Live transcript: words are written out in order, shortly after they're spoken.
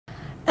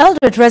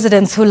Eldoret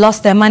residents who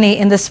lost their money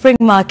in the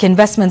springmark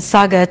investment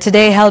saga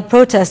today held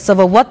protests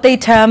over what they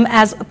term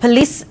as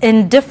police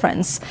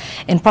indifference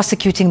in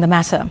prosecuting the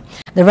matter.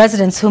 The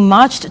residents who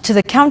marched to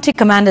the county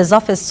commander's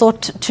office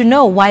sought to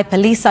know why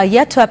police are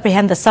yet to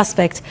apprehend the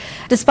suspect,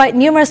 despite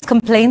numerous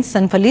complaints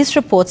and police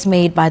reports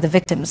made by the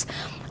victims.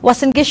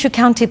 Uasin Gishu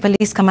County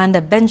Police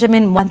Commander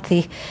Benjamin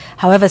Mwanthi,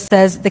 however,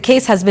 says the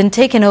case has been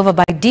taken over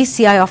by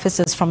DCI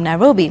officers from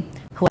Nairobi,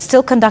 who are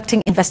still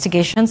conducting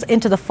investigations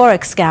into the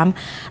forex scam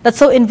that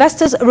saw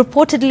investors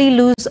reportedly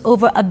lose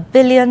over $1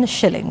 billion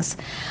shillings.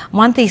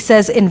 Mwanthi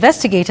says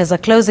investigators are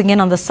closing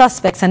in on the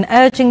suspects and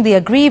urging the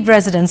aggrieved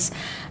residents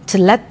to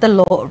let the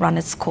law run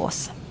its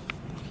course.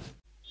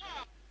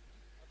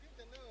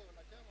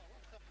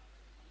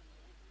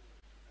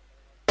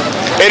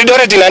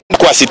 Eldoret inaenda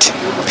kuwa city.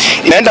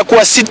 Inaenda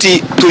kuwa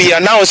city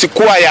tuliannounce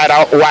kuwa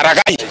ya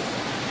waragai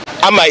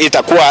ama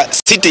itakuwa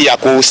city ya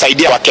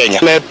kusaidia wa Kenya.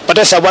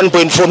 Tumepoteza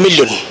 1.4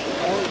 million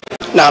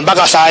na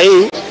mpaka saa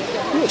hii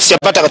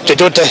sijapata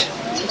chochote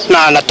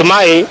na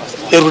natumai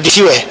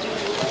irudishiwe.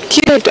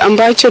 Kile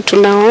ambacho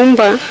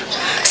tunaomba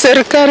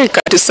serikali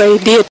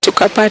katusaidie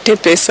tukapate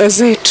pesa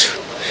zetu.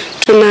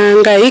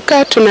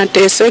 Tunahangaika,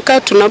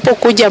 tunateseka,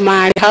 tunapokuja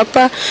mahali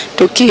hapa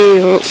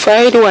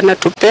tukifaili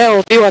wanatupea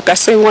obi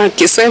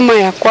wakisema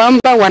ya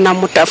kwamba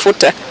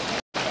wanamtafuta.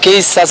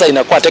 Case sasa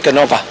inakuwa taken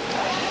over.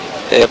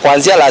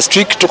 Kuanzia last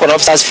week tuko na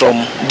officers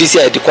from DCI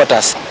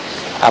headquarters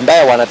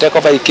ambaye wana take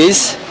over the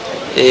case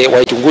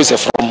waichunguze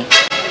from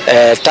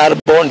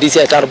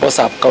DCI Turbo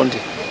sub county.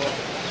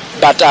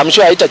 But I'm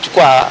sure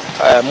haitachukua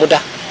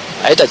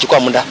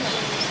muda.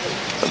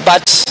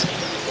 But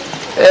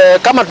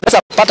kama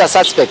tunaweza pata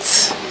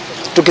suspects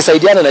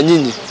tukisaidiana na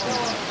nyinyi,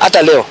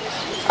 hata leo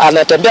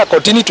anatembea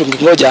kotini,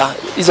 tungingoja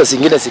hizo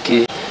zingine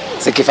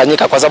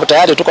zikifanyika, kwa sababu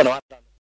tayari tuko na